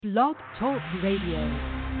Blog Talk Radio.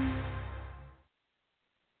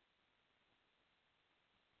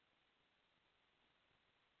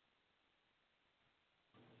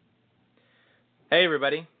 Hey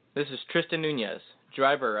everybody, this is Tristan Nunez,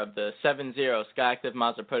 driver of the 7.0 Skyactiv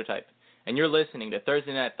Mazda prototype, and you're listening to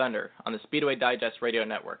Thursday Night Thunder on the Speedway Digest Radio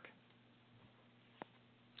Network.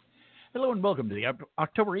 Hello and welcome to the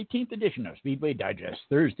October 18th edition of Speedway Digest,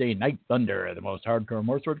 Thursday Night Thunder, the most hardcore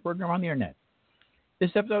motorsports program on the internet. This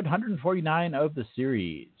is episode 149 of the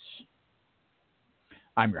series.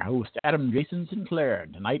 I'm your host, Adam Jason Sinclair,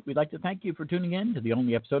 and tonight we'd like to thank you for tuning in to the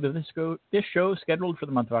only episode of this show scheduled for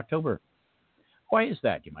the month of October. Why is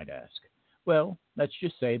that, you might ask? Well, let's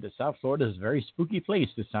just say that South Florida is a very spooky place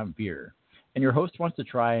this time of year, and your host wants to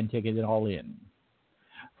try and take it all in.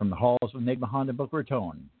 From the halls of Enigma Honda Boca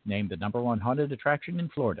Raton, named the #1 haunted attraction in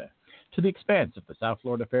Florida, to the expanse of the South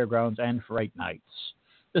Florida Fairgrounds and Fright Nights,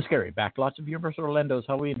 the scary backlots of Universal Orlando's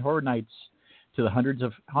Halloween Horror Nights, to the hundreds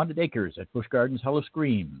of haunted acres at Busch Gardens Hollow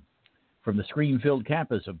Scream, from the scream-filled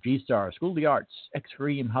campus of G-Star School of the Arts,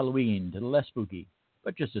 X-Scream Halloween, to the less spooky,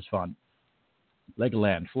 but just as fun,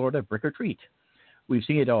 Legoland, Florida, Brick or Treat. We've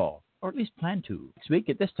seen it all, or at least plan to. Next week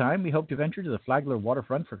at this time, we hope to venture to the Flagler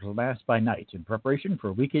waterfront for Class by night in preparation for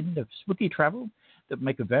a weekend of spooky travel that will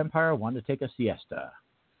make a vampire want to take a siesta.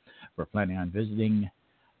 We're planning on visiting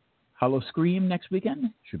Hollow Scream next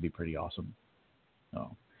weekend. Should be pretty awesome. Oh.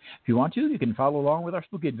 If you want to, you can follow along with our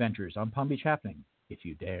spooky adventures on Palm Beach Happening, if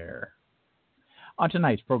you dare. On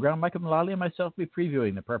tonight's program, Michael Mullally and myself will be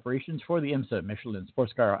previewing the preparations for the IMSA Michelin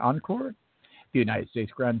Sports Car Encore, the United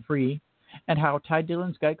States Grand Prix, and how Ty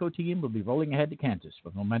Dillon's Geico team will be rolling ahead to Kansas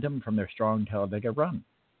with momentum from their strong Talladega run.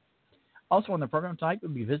 Also on the program tonight, we'll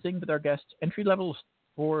be visiting with our guest, entry-level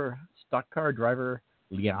for stock car driver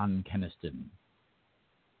Leon Keniston.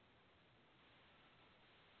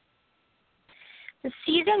 The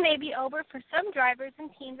season may be over for some drivers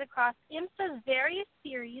and teams across IMSA's various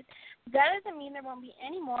series, but that doesn't mean there won't be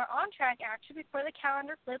any more on-track action before the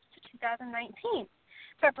calendar flips to 2019.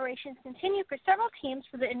 Preparations continue for several teams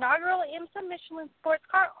for the inaugural IMSA Michelin Sports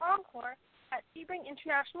Car Encore at Sebring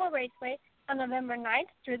International Raceway on November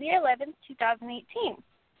 9th through the 11th, 2018.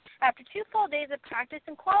 After 2 full days of practice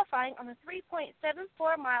and qualifying on the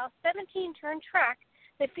 3.74-mile, 17-turn track,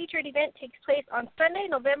 the featured event takes place on Sunday,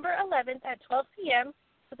 November 11th at 12 p.m.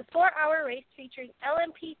 with a 4-hour race featuring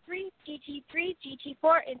LMP3, GT3,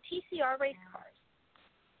 GT4, and TCR race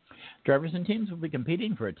cars. Drivers and teams will be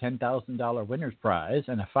competing for a $10,000 winner's prize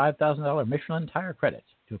and a $5,000 Michelin tire credit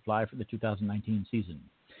to apply for the 2019 season.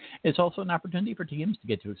 It's also an opportunity for teams to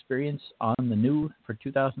get to experience on the new for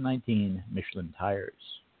 2019 Michelin tires.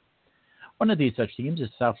 One of these such teams is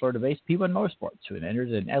South Florida-based P1 Motorsports, who entered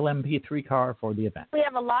an LMP3 car for the event. We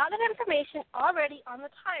have a lot of information already on the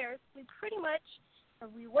tires. We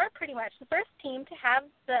were pretty much the first team to have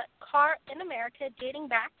the car in America dating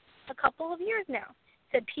back a couple of years now,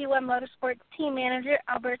 said P1 Motorsports team manager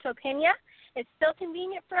Alberto Pena. It's still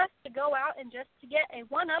convenient for us to go out and just to get a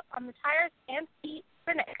one-up on the tires and seat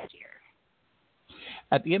for next year.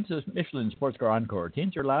 At the IMSA Michelin Sports Car Encore,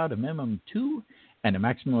 teams are allowed a minimum of 2 and a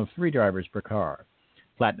maximum of 3 drivers per car.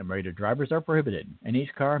 Platinum-rated drivers are prohibited, and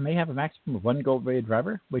each car may have a maximum of 1 gold-rated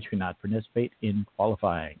driver, which cannot participate in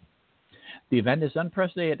qualifying. The event is an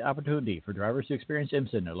unprecedented opportunity for drivers to experience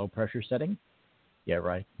IMSA in a low-pressure setting. Yeah,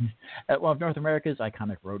 right. At one of North America's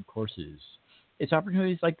iconic road courses. It's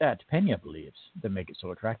opportunities like that, Pena believes, that make it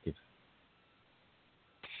so attractive.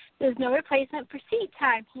 There's no replacement for seat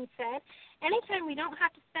time, he said. Anytime we don't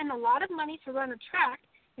have to spend a lot of money to run a track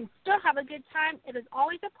and still have a good time, it is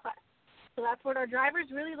always a plus. So that's what our drivers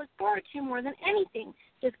really look forward to more than anything,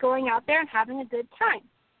 just going out there and having a good time.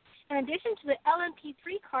 In addition to the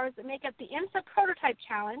LMP3 cars that make up the IMSA Prototype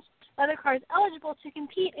Challenge, other cars eligible to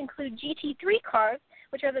compete include GT3 cars,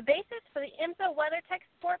 which are the basis for the IMSA WeatherTech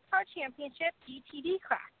Sports Car Championship GTD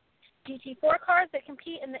class. GT4 cars that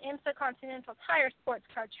compete in the IMSA Continental Tire Sports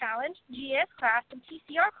Car Challenge, GS class, and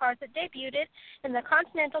TCR cars that debuted in the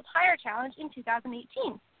Continental Tire Challenge in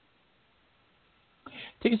 2018.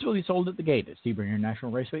 Tickets will be sold at the gate at Sebring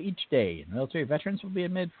International Raceway each day, and military veterans will be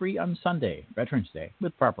admitted free on Sunday, Veterans Day,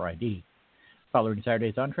 with proper ID. Following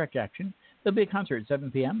Saturday's on-track action, there'll be a concert at 7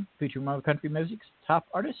 p.m. featuring one of country music's top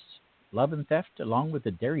artists, Love and Theft, along with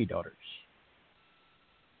the Dairy Daughters.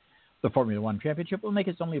 The Formula One Championship will make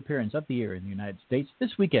its only appearance of the year in the United States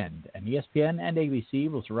this weekend, and ESPN and ABC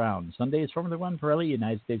will surround Sunday's Formula One Pirelli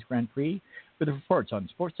United States Grand Prix with reports on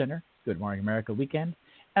SportsCenter, Good Morning America Weekend,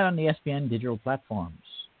 and on the ESPN digital platforms.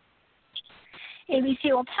 ABC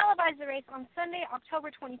will televise the race on Sunday, October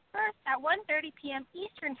 21st at 1:30 p.m.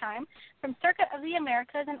 Eastern Time from Circuit of the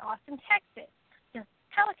Americas in Austin, Texas.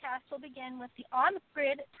 telecast will begin with the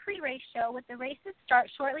on-grid pre-race show, with the races start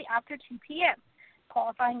shortly after 2 p.m.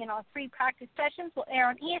 Qualifying in all 3 practice sessions will air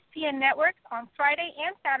on ESPN networks on Friday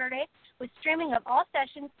and Saturday, with streaming of all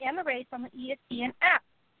sessions and the race on the ESPN app.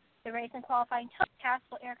 The race and qualifying telecast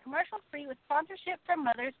will air commercial-free with sponsorship from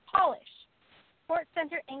Mother's Polish. Sports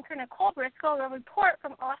Center anchor Nicole Briscoe will report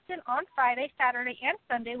from Austin on Friday, Saturday, and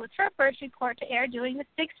Sunday, with her first report to air during the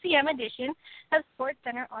 6 p.m. edition of Sports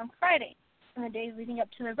Center on Friday. In the days leading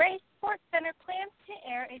up to the race, Sports Center plans to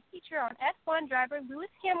air a feature on F1 driver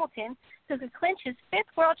Lewis Hamilton, who could clinch his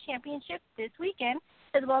 5th World Championship this weekend,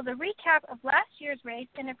 as well as a recap of last year's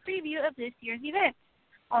race and a preview of this year's event.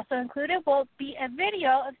 Also included will be a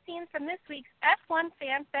video of scenes from this week's F1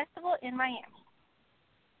 Fan Festival in Miami.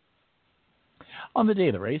 On the day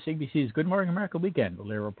of the race, ABC's Good Morning America Weekend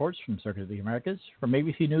will air reports from Circuit of the Americas from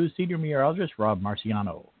ABC News senior meteorologist Rob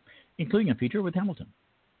Marciano, including a feature with Hamilton.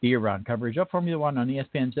 The year-round coverage of Formula One on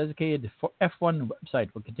ESPN's dedicated F1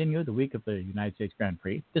 website will continue the week of the United States Grand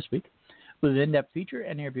Prix this week, with an in-depth feature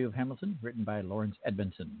and interview of Hamilton written by Lawrence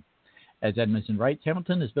Edmondson. As Edmondson writes,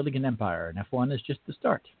 Hamilton is building an empire, and F1 is just the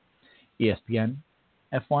start. ESPN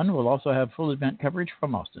F1 will also have full event coverage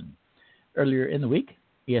from Austin. Earlier in the week,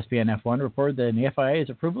 ESPN F1 reported that the FIA's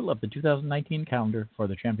approval of the 2019 calendar for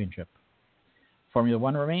the championship. Formula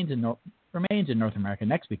One remains in North America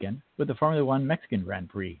next weekend with the Formula One Mexican Grand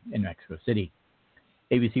Prix in Mexico City.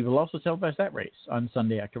 ABC will also televise that race on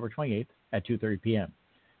Sunday, October 28th at 2:30 p.m.,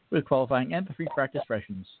 with qualifying and the free practice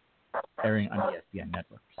sessions airing on ESPN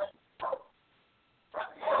networks.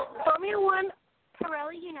 Formula One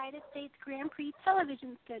Pirelli United States Grand Prix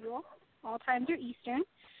television schedule. All times are Eastern.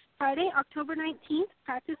 Friday, October 19th,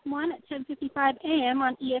 practice 1 at 10:55 a.m.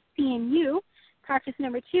 on ESPNU. Practice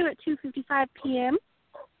number 2 at 2:55 p.m.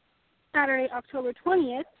 Saturday, October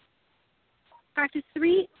 20th. Practice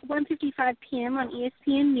 3, 1:55 p.m. on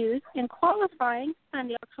ESPN News. And qualifying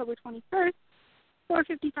Sunday, October 21st,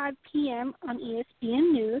 4:55 p.m. on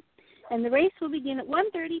ESPN News. And the race will begin at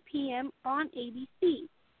 1:30 p.m. on ABC.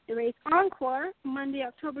 The race encore, Monday,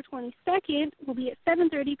 October 22nd, will be at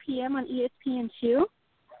 7:30 p.m. on ESPN2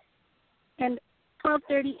 and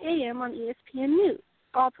 12:30 a.m. on ESPN News.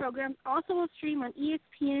 All programs also will stream on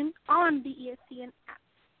ESPN on the ESPN app.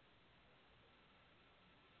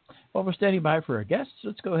 While we're standing by for our guests,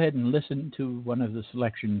 let's go ahead and listen to one of the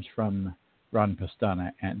selections from Ron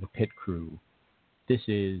Pastana and the pit crew. This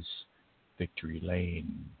is Victory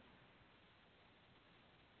Lane.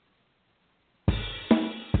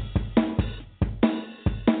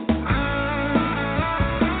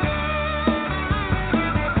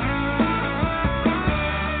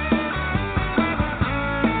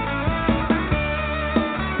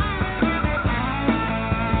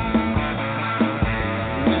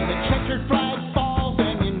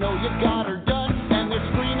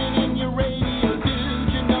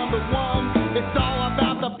 It's all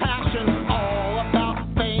about the passion, all about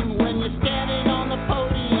fame.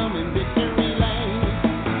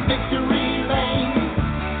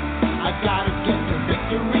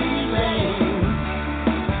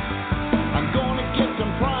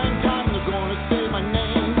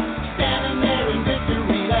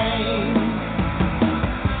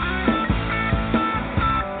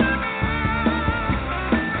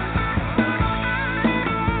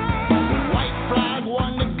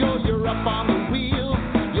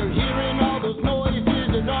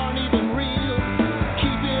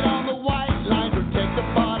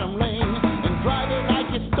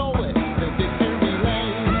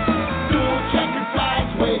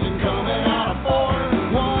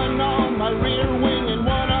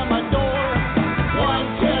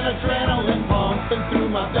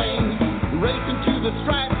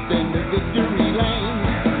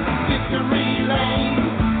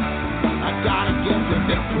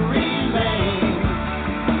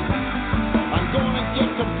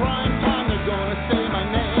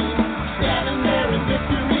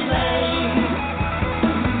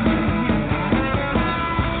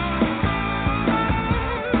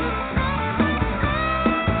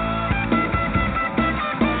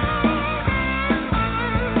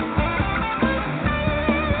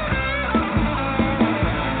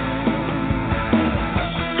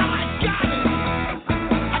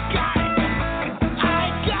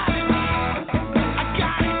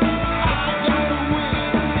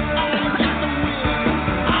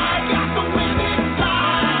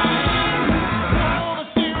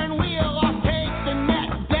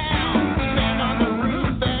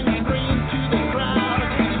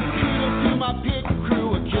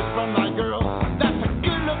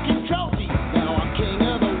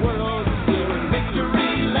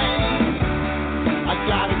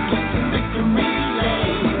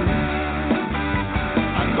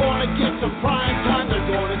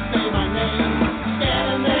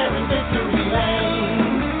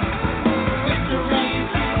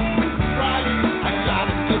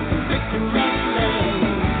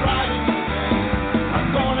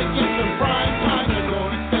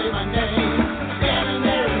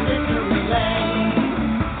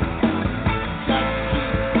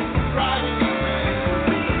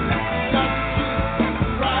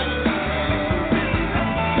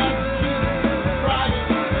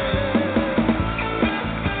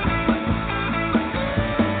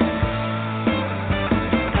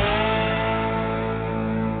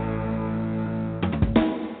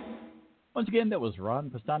 again, that was Ron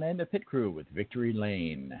Pastana and the Pit Crew with Victory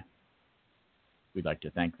Lane. We'd like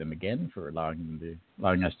to thank them again for allowing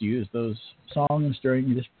us to use those songs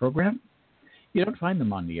during this program. You don't find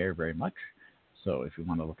them on the air very much, so if you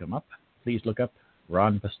want to look them up, please look up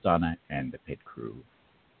Ron Pastana and the Pit Crew.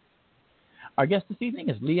 Our guest this evening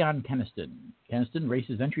is Leon Keniston. Keniston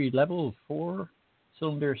races entry-level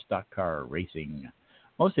 4-cylinder stock car racing,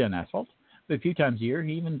 mostly on asphalt, but a few times a year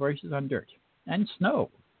he even races on dirt and snow.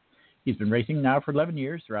 He's been racing now for 11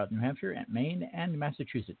 years throughout New Hampshire, and Maine, and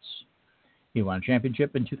Massachusetts. He won a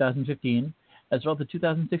championship in 2015, as well as the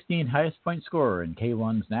 2016 highest point scorer in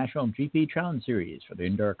K1's National GP Challenge Series for the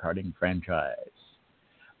indoor karting franchise.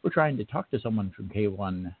 We're trying to talk to someone from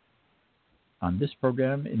K1 on this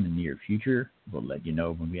program in the near future. We'll let you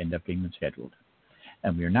know when we end up getting them scheduled.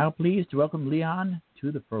 And we are now pleased to welcome Leon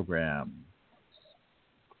to the program.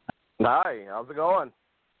 Hi, how's it going?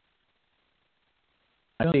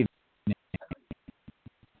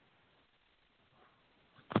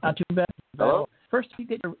 Not too bad. Hello? First, you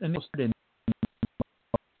get your initial start in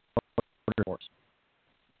motorsports.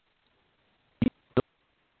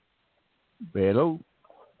 Hello?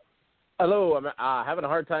 Hello, I'm having a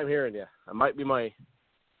hard time hearing you. I might be my...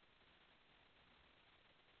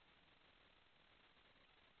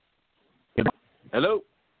 Hello?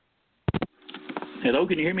 Hello,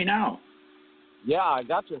 can you hear me now? Yeah, I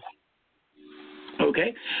got you.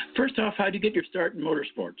 Okay. First off, how did you get your start in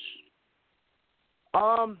motorsports?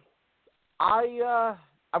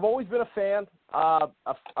 I've always been a fan.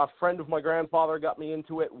 A friend of my grandfather got me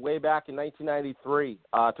into it way back in 1993.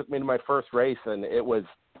 Took me to my first race, and it was,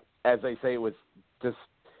 as they say, it was just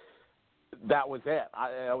that was it.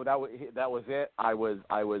 That was it. I was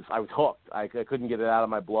hooked. I couldn't get it out of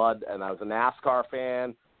my blood, and I was a NASCAR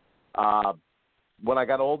fan. When I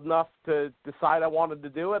got old enough to decide I wanted to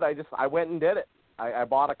do it, I went and did it. I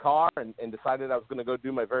bought a car and decided I was going to go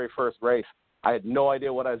do my very first race. I had no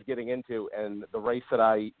idea what I was getting into, and the race that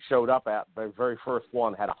I showed up at, my very first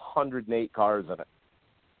one, had 108 cars in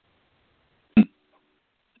it.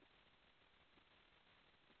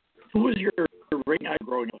 Who was your racing idol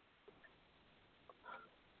growing up?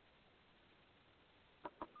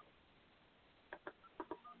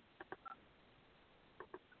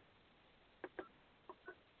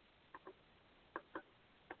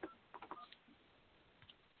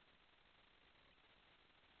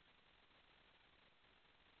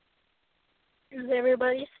 Is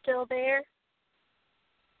everybody still there?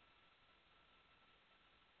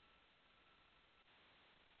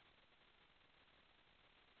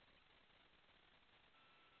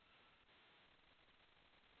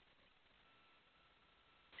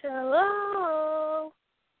 Hello?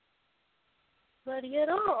 Buddy at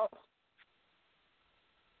all?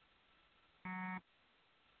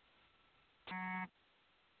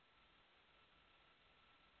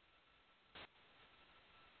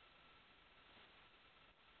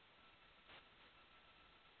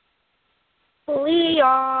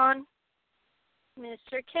 Leon,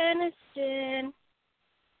 Mr. Keniston.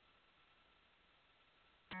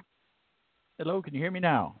 Hello, can you hear me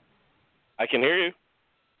now? I can hear you.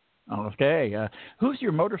 Okay. Who's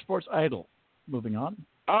your motorsports idol? Moving on.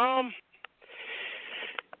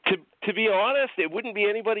 To be honest, it wouldn't be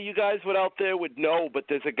anybody you guys out there would know, but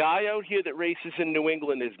there's a guy out here that races in New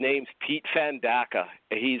England. His name's Pete Fandaka.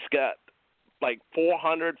 He's got like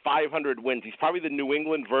 400, 500 wins. He's probably the New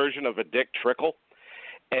England version of a Dick Trickle,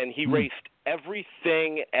 and he raced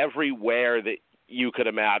everything, everywhere that you could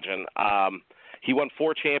imagine. He won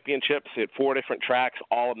 4 championships at 4 different tracks,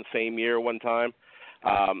 all in the same year one time.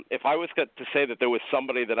 If I was to say that there was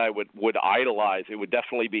somebody that I would idolize, it would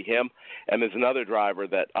definitely be him. And there's another driver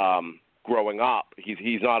that growing up,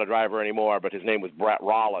 he's not a driver anymore, but his name was Brett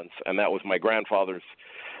Rollins, and that was my grandfather's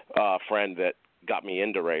friend that got me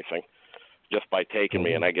into racing just by taking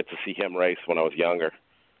me, and I get to see him race when I was younger.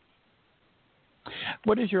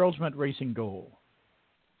 What is your ultimate racing goal?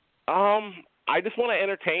 I just want to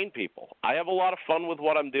entertain people. I have a lot of fun with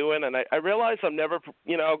what I'm doing, and I realize I'm never,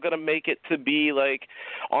 going to make it to be like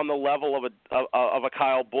on the level of a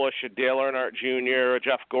Kyle Busch, a Dale Earnhardt Jr., a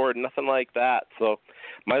Jeff Gordon, nothing like that. So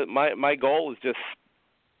my goal is just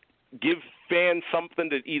give fans something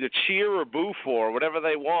to either cheer or boo for, whatever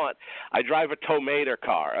they want. I drive a Tomater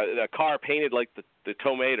car, a car painted like the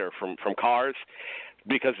Tomater from Cars,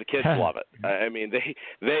 because the kids love it. I mean,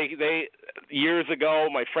 they years ago,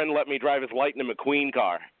 my friend let me drive his Lightning McQueen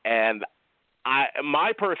car, and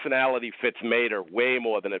my personality fits Mater way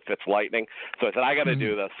more than it fits Lightning. So I said, I got to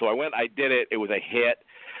do this. So I went, I did it. It was a hit.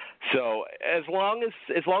 So as long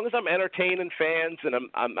as I'm entertaining fans and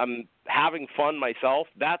I'm having fun myself,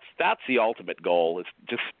 that's the ultimate goal. Is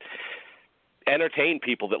just entertain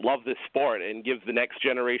people that love this sport and give the next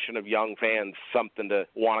generation of young fans something to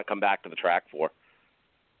want to come back to the track for.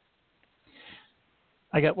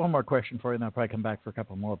 I got one more question for you, and I'll probably come back for a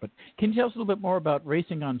couple more. But can you tell us a little bit more about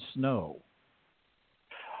racing on snow?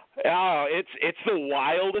 It's the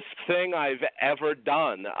wildest thing I've ever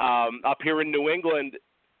done. Up here in New England,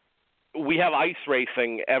 we have ice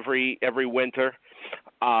racing every winter.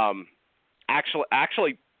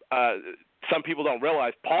 Actually, some people don't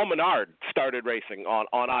realize Paul Menard started racing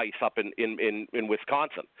on ice up in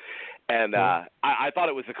Wisconsin, and I thought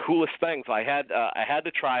it was the coolest thing. So I had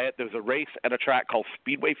to try it. There was a race at a track called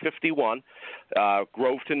Speedway 51,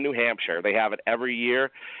 Groveton, New Hampshire. They have it every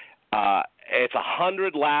year. It's a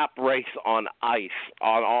 100-lap race on ice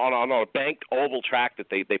on a banked oval track that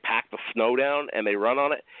they pack the snow down and they run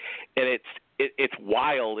on it, and it's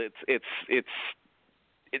wild. It's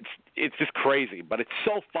just crazy, but it's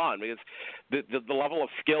so fun because the level of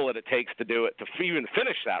skill that it takes to do it, to even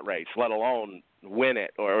finish that race, let alone win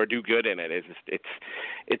it or do good in it, is just,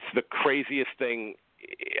 it's the craziest thing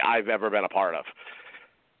I've ever been a part of.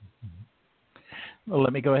 Well,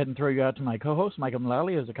 let me go ahead and throw you out to my co-host, Michael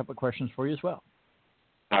Mullally, has a couple of questions for you as well.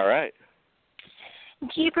 All right.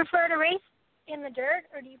 Do you prefer to race in the dirt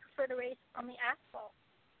or do you prefer to race on the asphalt?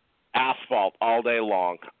 Asphalt all day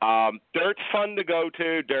long. Dirt's fun to go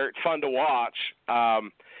to. Dirt's fun to watch.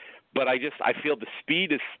 But I feel the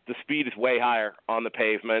speed is way higher on the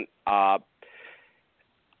pavement.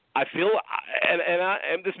 I feel,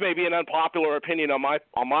 and this may be an unpopular opinion on my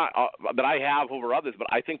that I have over others,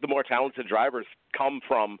 but I think the more talented drivers come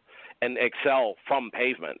from and excel from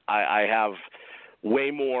pavement. I have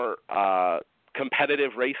way more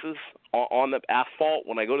competitive races on the asphalt.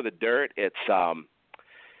 When I go to the dirt, it's a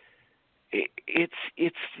 50-50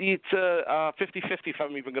 if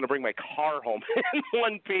I'm even going to bring my car home in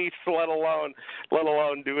one piece, let alone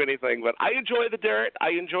do anything. But I enjoy the dirt.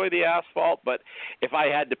 I enjoy the asphalt. But if I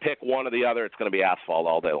had to pick one or the other, it's going to be asphalt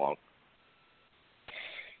all day long.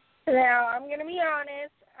 Now, I'm going to be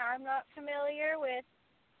honest. I'm not familiar with,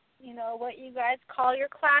 what you guys call your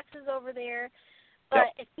classes over there.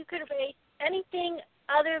 But If you could race anything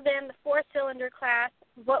other than the 4-cylinder class,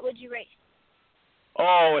 what would you race?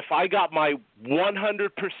 Oh, if I got my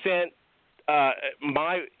 100%,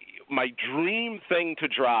 my dream thing to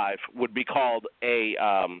drive would be called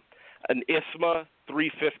an ISMA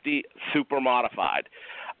 350 Super Modified.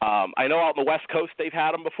 I know out on the West Coast they've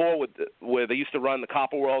had them before where they used to run the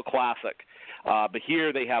Copper World Classic. But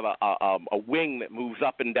here they have a wing that moves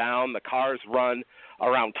up and down. The cars run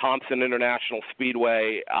around Thompson International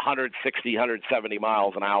Speedway 160, 170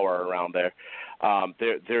 miles an hour around there.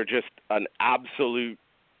 They're just an absolute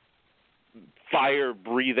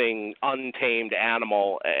fire-breathing, untamed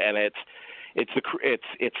animal, and it's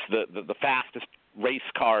the fastest race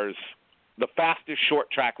cars, the fastest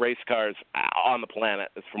short-track race cars on the planet,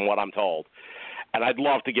 is from what I'm told. And I'd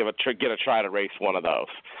love to get a try to race one of those.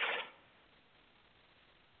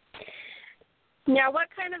 Now, what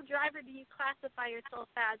kind of driver do you classify yourself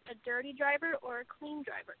as, a dirty driver or a clean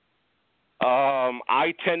driver?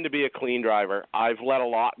 I tend to be a clean driver. I've let a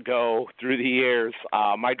lot go through the years.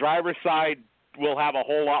 My driver's side will have a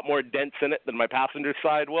whole lot more dents in it than my passenger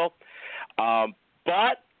side will. But,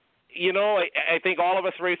 I think all of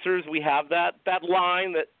us racers, we have that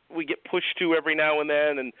line that we get pushed to every now and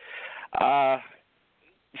then. And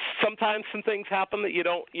sometimes some things happen that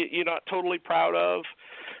you're not totally proud of.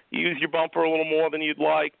 You use your bumper a little more than you'd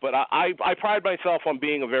like, but I pride myself on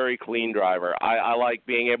being a very clean driver. I like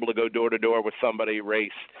being able to go door to door with somebody,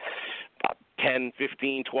 race 10,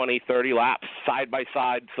 15, 20, 30 laps side by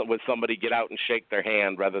side with somebody, get out and shake their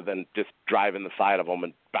hand rather than just driving the side of them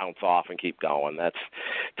and bounce off and keep going.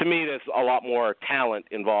 To me, there's a lot more talent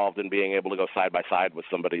involved in being able to go side by side with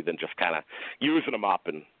somebody than just kind of using them up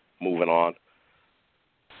and moving on.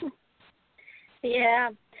 Yeah.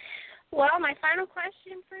 Well, my final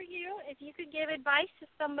question for you, if you could give advice to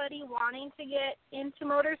somebody wanting to get into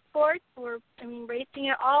motorsports or, racing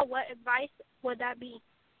at all, what advice would that be?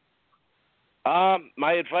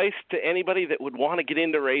 My advice to anybody that would want to get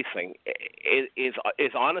into racing is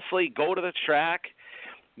honestly go to the track,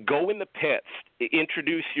 go in the pits,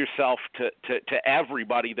 introduce yourself to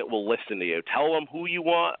everybody that will listen to you. Tell them who you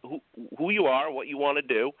are, what you want to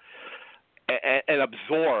do, and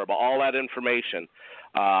absorb all that information.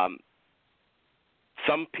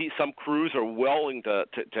 Some crews are willing to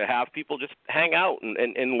have people just hang out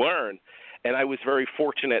and learn. And I was very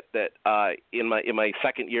fortunate that in my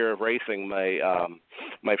second year of racing, my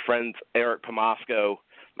friends Eric Pomasco,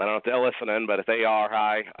 I don't know if they're listening, but if they are,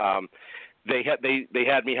 hi. they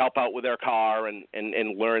had me help out with their car and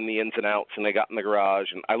learn the ins and outs, and they got in the garage,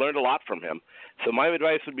 and I learned a lot from him. So my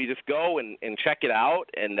advice would be just go and check it out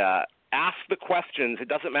and ask the questions. It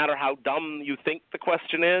doesn't matter how dumb you think the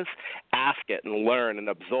question is. Ask it and learn and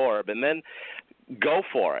absorb, and then go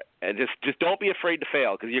for it. And just don't be afraid to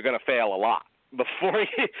fail, because you're going to fail a lot.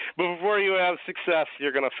 Before you have success,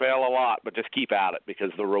 you're going to fail a lot, but just keep at it,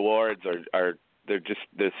 because the rewards are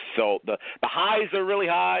so the highs are really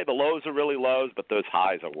high, the lows are really lows, but those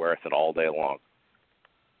highs are worth it all day long.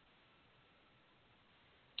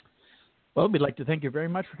 Well, we'd like to thank you very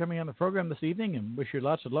much for coming on the program this evening, and wish you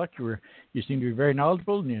lots of luck. You seem to be very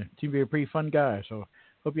knowledgeable, and you seem to be a pretty fun guy. So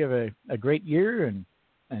hope you have a great year and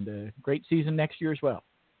a great season next year as well.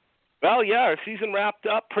 Well, yeah, our season wrapped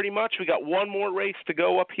up pretty much. We got one more race to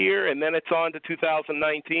go up here, and then it's on to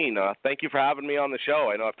 2019. Thank you for having me on the show.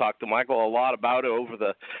 I know I've talked to Michael a lot about it over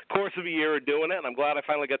the course of a year of doing it, and I'm glad I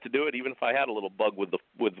finally got to do it, even if I had a little bug with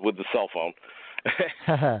the cell phone.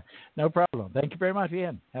 No problem. Thank you very much,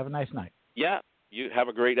 Ian. Have a nice night. Yeah, you have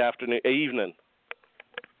a great evening.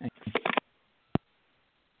 Thank you.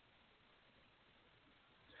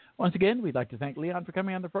 Once again, we'd like to thank Leon for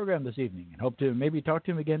coming on the program this evening and hope to maybe talk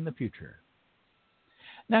to him again in the future.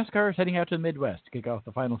 NASCAR is heading out to the Midwest to kick off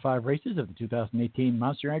the final 5 races of the 2018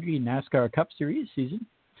 Monster Energy NASCAR Cup Series season.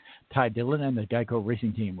 Ty Dillon and the Geico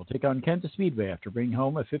Racing Team will take on Kansas Speedway after bringing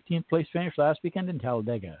home a 15th place finish last weekend in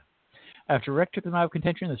Talladega. After wreck took them out of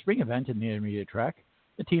contention in the spring event in the intermediate track,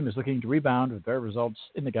 the team is looking to rebound with better results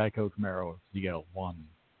in the Geico Camaro ZL1.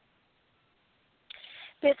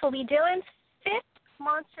 This will be Dillon's 5th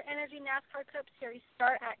Monster Energy NASCAR Cup Series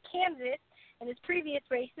start at Kansas. In his previous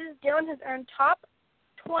races, Dillon has earned two top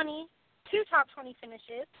 20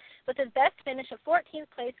 finishes, with his best finish of 14th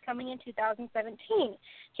place coming in 2017.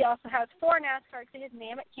 He also has 4 NASCAR to his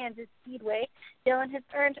name at Kansas Speedway. Dillon has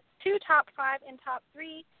earned 2 top 5 and top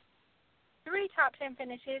 3 top 10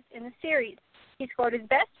 finishes in the series. He scored his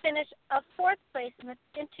best finish of 4th place in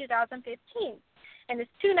 2015. In his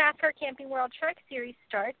 2 NASCAR Camping World Truck Series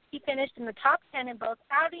starts, he finished in the top 10 in both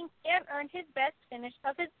outings and earned his best finish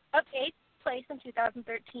of 8th place in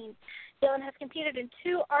 2013. Dillon has competed in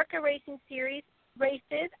 2 ARCA Racing Series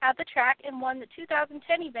races at the track and won the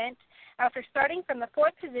 2010 event after starting from the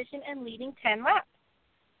 4th position and leading 10 laps.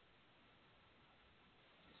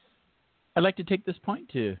 I'd like to take this point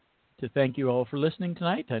to thank you all for listening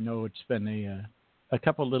tonight. I know it's been a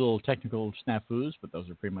couple little technical snafus, but those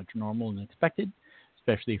are pretty much normal and expected,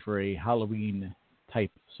 especially for a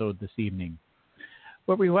Halloween-type episode this evening.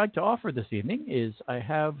 What we would like to offer this evening is I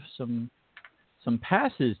have some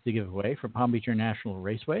passes to give away for Palm Beach International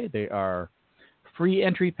Raceway. They are free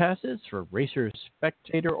entry passes for racers,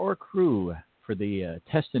 spectator, or crew for the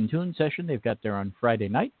test and tune session they've got there on Friday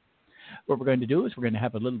night. What we're going to do is we're going to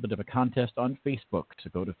have a little bit of a contest on Facebook. So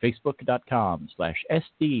go to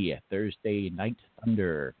facebook.com/SD Thursday Night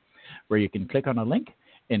Thunder, where you can click on a link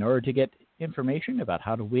in order to get information about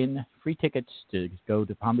how to win free tickets to go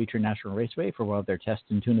to Palm Beach International Raceway for one of their test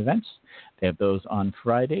and tune events. They have those on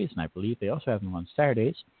Fridays, and I believe they also have them on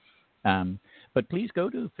Saturdays. But please go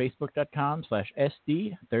to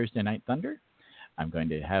facebook.com/SD Thursday Night Thunder. I'm going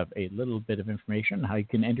to have a little bit of information on how you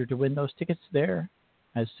can enter to win those tickets there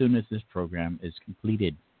as soon as this program is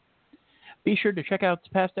completed. Be sure to check out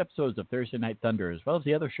past episodes of Thursday Night Thunder, as well as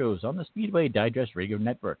the other shows on the Speedway Digest Radio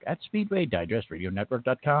Network at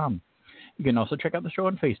SpeedwayDigestRadioNetwork.com. You can also check out the show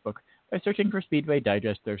on Facebook by searching for Speedway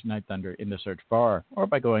Digest Thursday Night Thunder in the search bar, or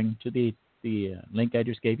by going to the link I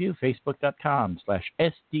just gave you,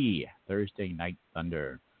 facebook.com/SD Thursday Night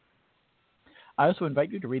Thunder. I also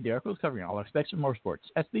invite you to read the articles covering all aspects of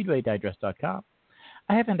motorsports at SpeedwayDigest.com.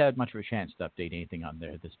 I haven't had much of a chance to update anything on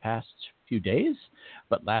there this past few days,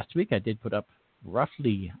 but last week I did put up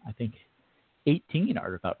roughly, I think, 18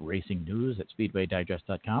 articles about racing news at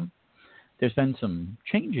SpeedwayDigest.com. There's been some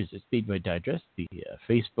changes at Speedway Digest. The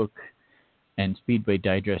Facebook and Speedway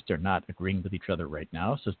Digest are not agreeing with each other right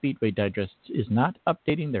now, so Speedway Digest is not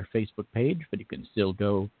updating their Facebook page, but you can still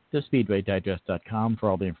go to SpeedwayDigest.com for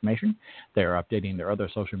all the information. They're updating their other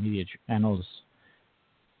social media channels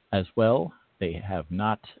as well. They have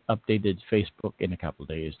not updated Facebook in a couple of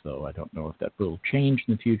days, though. I don't know if that will change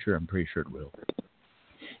in the future. I'm pretty sure it will.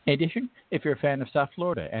 In addition, if you're a fan of South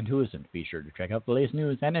Florida, and who isn't, be sure to check out the latest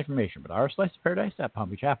news and information about our slice of paradise at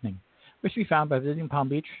Palm Beach Happening, which can be found by visiting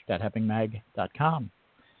palmbeach.happeningmag.com.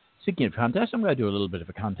 Speaking of contests, I'm going to do a little bit of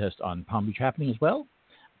a contest on Palm Beach Happening as well.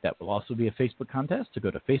 That will also be a Facebook contest, so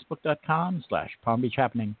go to facebook.com/Palm Beach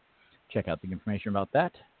Happening. Check out the information about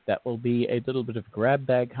that. That will be a little bit of a grab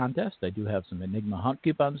bag contest. I do have some Enigma Hunt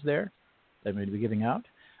coupons there that I'm going to be giving out.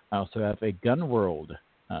 I also have a Gun World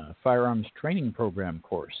firearms training program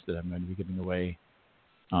course that I'm going to be giving away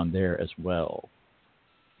on there as well.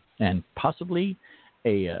 And possibly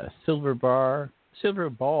a Silver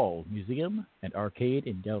Ball Museum and Arcade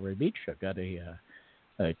in Delray Beach. I've got a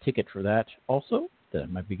ticket for that also that I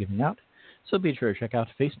might be giving out. So be sure to check out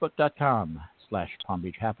facebook.com/Palm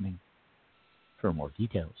Beach Happening for more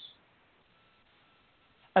details.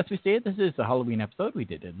 As we stated, this is the Halloween episode. We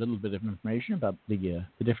did a little bit of information about the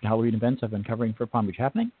different Halloween events I've been covering for Palm Beach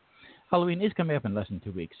Happening. Halloween is coming up in less than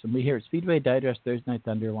 2 weeks, and we here at Speedway Digest Thursday Night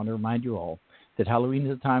Thunder want to remind you all that Halloween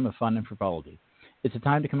is a time of fun and frivolity. It's a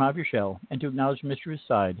time to come out of your shell and to acknowledge the mischievous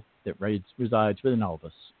side that resides within all of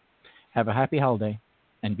us. Have a happy holiday,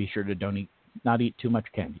 and be sure to not eat too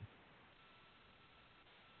much candy.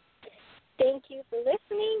 Thank you for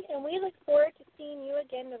listening, and we look forward to seeing you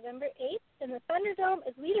again November 8th in the Thunderdome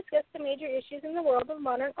as we discuss the major issues in the world of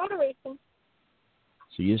modern auto racing.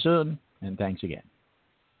 See you soon, and thanks again.